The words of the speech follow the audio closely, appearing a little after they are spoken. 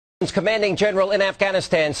Commanding General in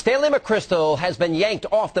Afghanistan, Stanley McChrystal, has been yanked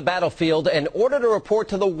off the battlefield and ordered to report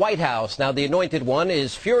to the White House. Now, the Anointed One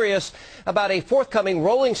is furious about a forthcoming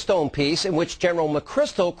Rolling Stone piece in which General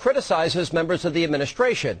McChrystal criticizes members of the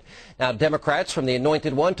administration. Now, Democrats from the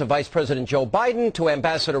Anointed One to Vice President Joe Biden to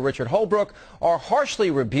Ambassador Richard Holbrooke are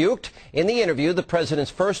harshly rebuked. In the interview, the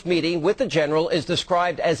president's first meeting with the general is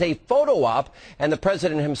described as a photo op and the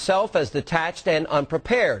president himself as detached and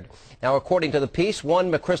unprepared. Now, according to the piece,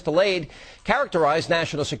 one McChrystal aide characterized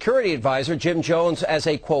National Security Advisor Jim Jones as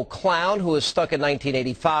a, quote, clown who is stuck in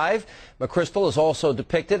 1985. McChrystal is also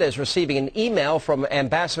depicted as receiving an email from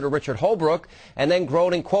Ambassador Richard Holbrooke and then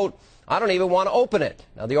groaning, quote, I don't even want to open it.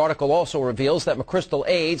 Now, the article also reveals that McChrystal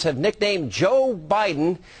aides have nicknamed Joe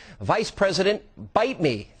Biden Vice President Bite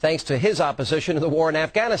Me, thanks to his opposition to the war in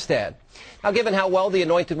Afghanistan. Now, given how well the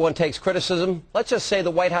Anointed One takes criticism, let's just say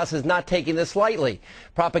the White House is not taking this lightly.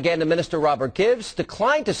 Propaganda Minister Robert Gibbs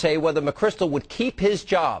declined to say whether McChrystal would keep his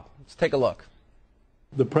job. Let's take a look.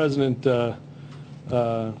 The president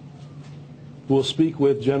will speak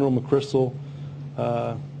with General McChrystal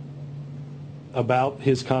about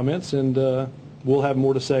his comments, and we'll have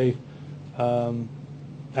more to say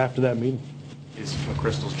after that meeting. Is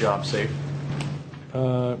McChrystal's job safe?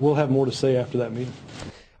 We'll have more to say after that meeting.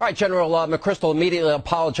 All right, General McChrystal immediately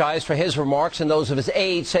apologized for his remarks and those of his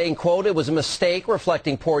aides, saying, quote, it was a mistake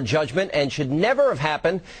reflecting poor judgment and should never have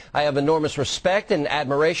happened. I have enormous respect and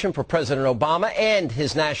admiration for President Obama and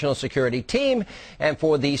his national security team and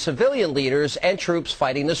for the civilian leaders and troops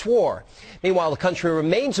fighting this war. Meanwhile, the country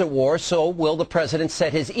remains at war, so will the president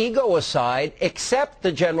set his ego aside, accept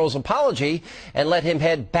the general's apology, and let him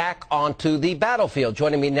head back onto the battlefield?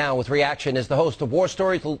 Joining me now with reaction is the host of War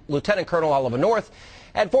Stories, Lieutenant Colonel Oliver North,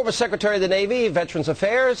 and former Secretary of the Navy, Veterans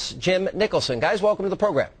Affairs, Jim Nicholson. Guys, welcome to the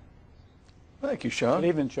program. Thank you, Sean. Good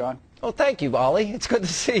evening, Sean. Oh, thank you, Ollie. It's good to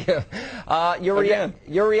see you.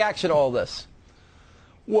 Your reaction to all this?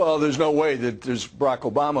 Well, there's no way that there's Barack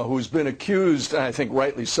Obama, who's been accused, and I think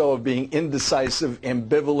rightly so, of being indecisive,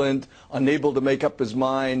 ambivalent, unable to make up his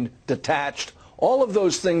mind, detached. All of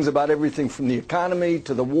those things about everything from the economy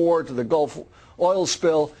to the war to the Gulf oil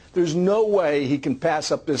spill. There's no way he can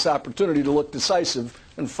pass up this opportunity to look decisive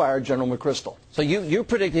and fire General McChrystal. So you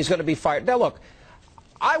predict he's going to be fired. Now, look,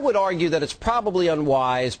 I would argue that it's probably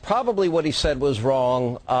unwise. Probably what he said was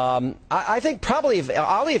wrong. I think probably,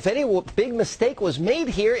 if any big mistake was made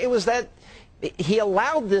here, it was that he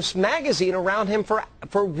allowed this magazine around him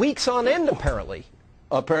for weeks on end, apparently.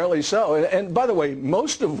 Apparently so. And by the way,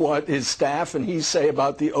 most of what his staff and he say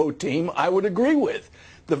about the O team, I would agree with.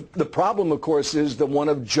 The problem, of course, is the one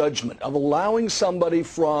of judgment, of allowing somebody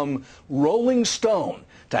from Rolling Stone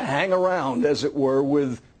to hang around, as it were,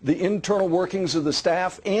 with the internal workings of the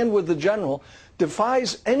staff and with the general,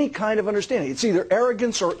 defies any kind of understanding. It's either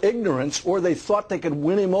arrogance or ignorance, or they thought they could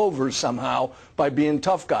win him over somehow by being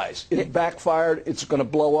tough guys. It backfired. It's going to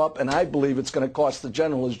blow up, and I believe it's going to cost the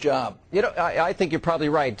general his job. You know, I think you're probably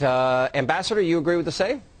right. Ambassador, you agree with the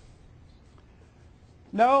same?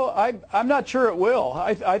 No, I'm not sure it will.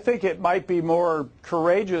 I think it might be more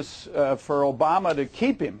courageous for Obama to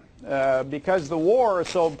keep him because the war is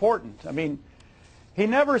so important. I mean, he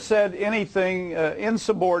never said anything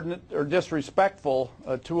insubordinate or disrespectful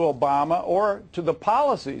to Obama or to the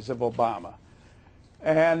policies of Obama.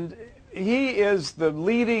 And he is the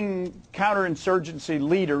leading counterinsurgency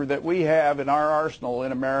leader that we have in our arsenal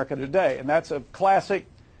in America today. And that's a classic,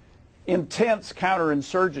 intense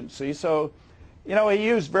counterinsurgency. So, you know, he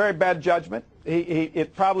used very bad judgment.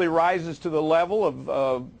 It probably rises to the level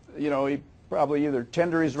of, you know, he probably either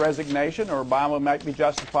tender his resignation or Obama might be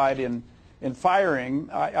justified in firing.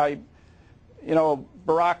 You know,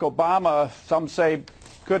 Barack Obama, some say,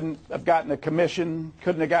 couldn't have gotten a commission,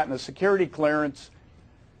 couldn't have gotten a security clearance,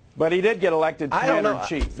 but he did get elected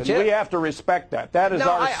commander-in-chief, and we have to respect that. That is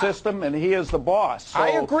our system, and he is the boss. So I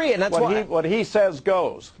agree, and that's what he says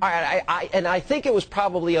goes. And I think it was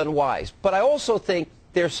probably unwise, but I also think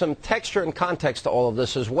there's some texture and context to all of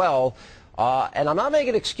this as well. And I'm not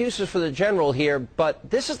making excuses for the general here, but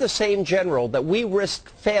this is the same general that we risked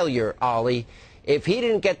failure, Ollie, if he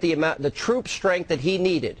didn't get the troop strength that he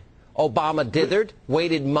needed. Obama dithered,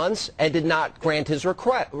 waited months, and did not grant his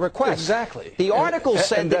request. Exactly. The article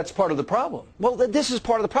said and that's part of the problem. Well, this is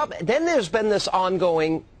part of the problem. Then there's been this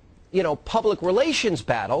ongoing, you know, public relations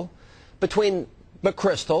battle between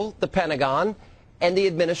McChrystal, the Pentagon, and the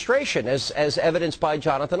administration, as evidenced by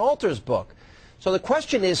Jonathan Alter's book. So the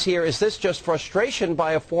question is here, is this just frustration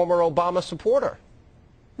by a former Obama supporter?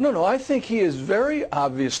 No, I think he is very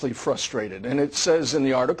obviously frustrated. And it says in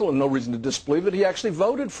the article, and no reason to disbelieve it, he actually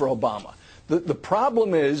voted for Obama. The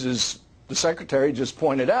problem is the Secretary just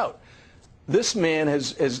pointed out. This man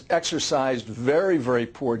has exercised very, very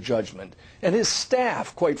poor judgment. And his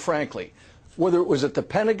staff, quite frankly, whether it was at the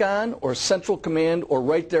Pentagon or Central Command or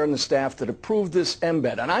right there in the staff that approved this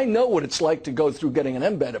embed. And I know what it's like to go through getting an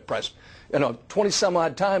embed at press. 20-some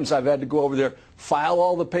odd times I've had to go over there, file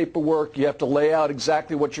all the paperwork. You have to lay out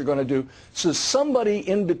exactly what you're going to do. So somebody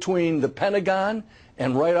in between the Pentagon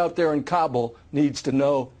and right out there in Kabul needs to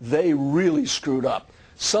know they really screwed up.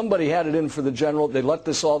 Somebody had it in for the general. They let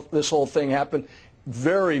this whole thing happen.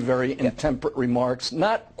 Very, very intemperate remarks,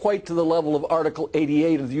 not quite to the level of Article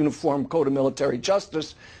 88 of the Uniform Code of Military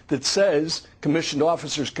Justice that says commissioned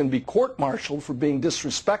officers can be court-martialed for being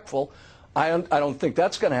disrespectful. I don't think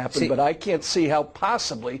that's going to happen, but I can't see how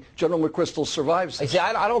possibly General McChrystal survives this. See,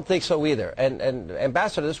 I don't think so either. And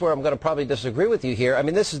Ambassador, this is where I'm going to probably disagree with you here. I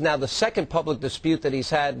mean, this is now the second public dispute that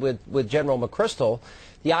he's had with General McChrystal.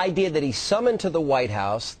 The idea that he's summoned to the White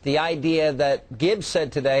House, the idea that Gibbs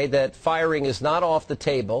said today that firing is not off the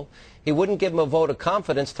table, he wouldn't give him a vote of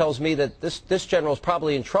confidence, tells me that this general is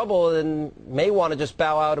probably in trouble and may want to just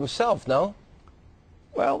bow out himself, no?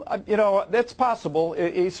 Well, that's possible.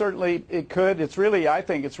 He certainly could. It's really, I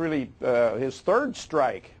think it's really his third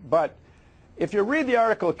strike. But if you read the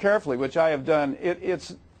article carefully, which I have done,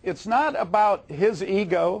 it's not about his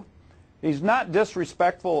ego. He's not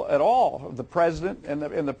disrespectful at all of the president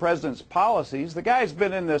and the president's policies. The guy's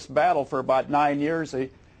been in this battle for about 9 years.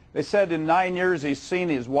 They said in 9 years he's seen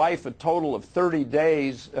his wife a total of 30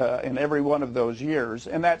 days in every one of those years.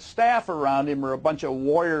 And that staff around him are a bunch of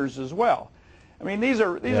warriors as well. I mean, these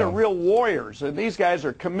are real warriors, and these guys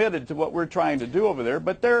are committed to what we're trying to do over there.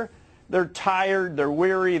 But they're tired, they're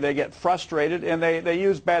weary, they get frustrated, and they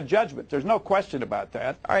use bad judgment. There's no question about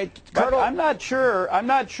that. All right, Colonel, I'm not sure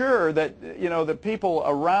that the people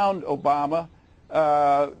around Obama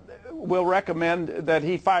will recommend that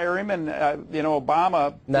he fire him, and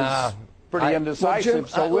Obama is pretty indecisive. Jim,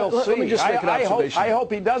 so we'll see. Let me just make an observation. I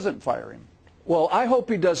hope he doesn't fire him. Well, I hope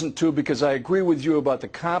he doesn't too, because I agree with you about the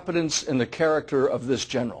competence and the character of this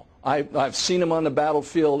general. I've seen him on the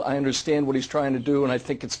battlefield. I understand what he's trying to do, and I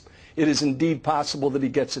think it is indeed possible that he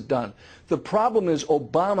gets it done. The problem is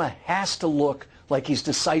Obama has to look like he's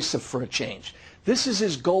decisive for a change. This is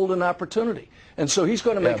his golden opportunity. And so he's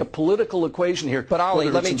going to make a political equation here. But Ali,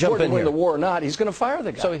 let me jump in here. Win the war or not, he's going to fire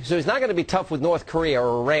the guy. So he's not going to be tough with North Korea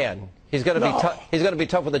or Iran. He's going to be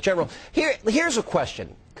tough with the general. Here's a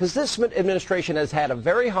question, because this administration has had a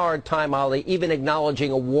very hard time, Ali, even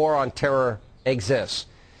acknowledging a war on terror exists.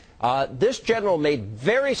 This general made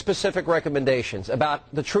very specific recommendations about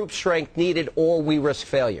the troop strength needed or we risk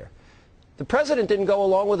failure. The president didn't go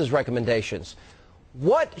along with his recommendations.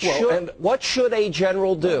 What should a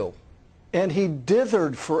general do? And he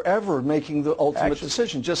dithered forever making the ultimate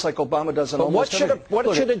decision, just like Obama does on almost everything.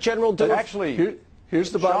 What should a general do? Actually,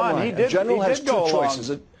 here's the bottom line. A general has two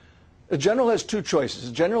choices. A general has two choices.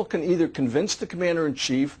 A general can either convince the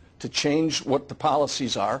commander-in-chief to change what the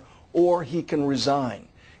policies are, or he can resign.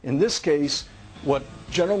 In this case, what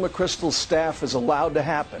General McChrystal's staff has allowed to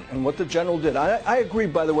happen, and what the general did, I agree,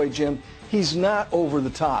 by the way, Jim, he's not over the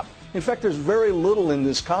top. In fact, there's very little in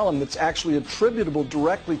this column that's actually attributable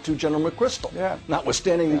directly to General McChrystal,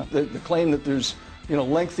 notwithstanding the claim that there's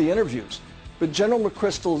lengthy interviews. But General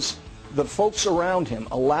McChrystal's, the folks around him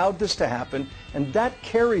allowed this to happen, and that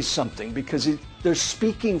carries something because they're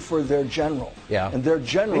speaking for their general. Yeah. And their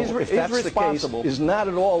general, if that's the case, is not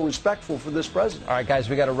at all respectful for this president. All right, guys,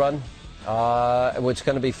 we got to run. It's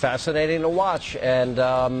going to be fascinating to watch. And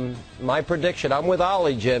my prediction, I'm with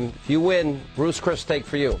Ollie, Jim. If you win, Bruce Chris take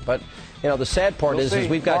for you. But the sad part is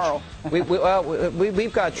we've got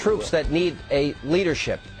we've got troops that need a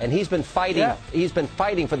leadership, and he's been fighting. Yeah. He's been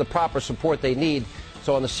fighting for the proper support they need.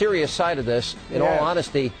 So on the serious side of this, in all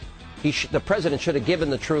honesty, the president should have given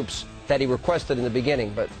the troops that he requested in the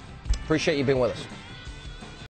beginning. But appreciate you being with us.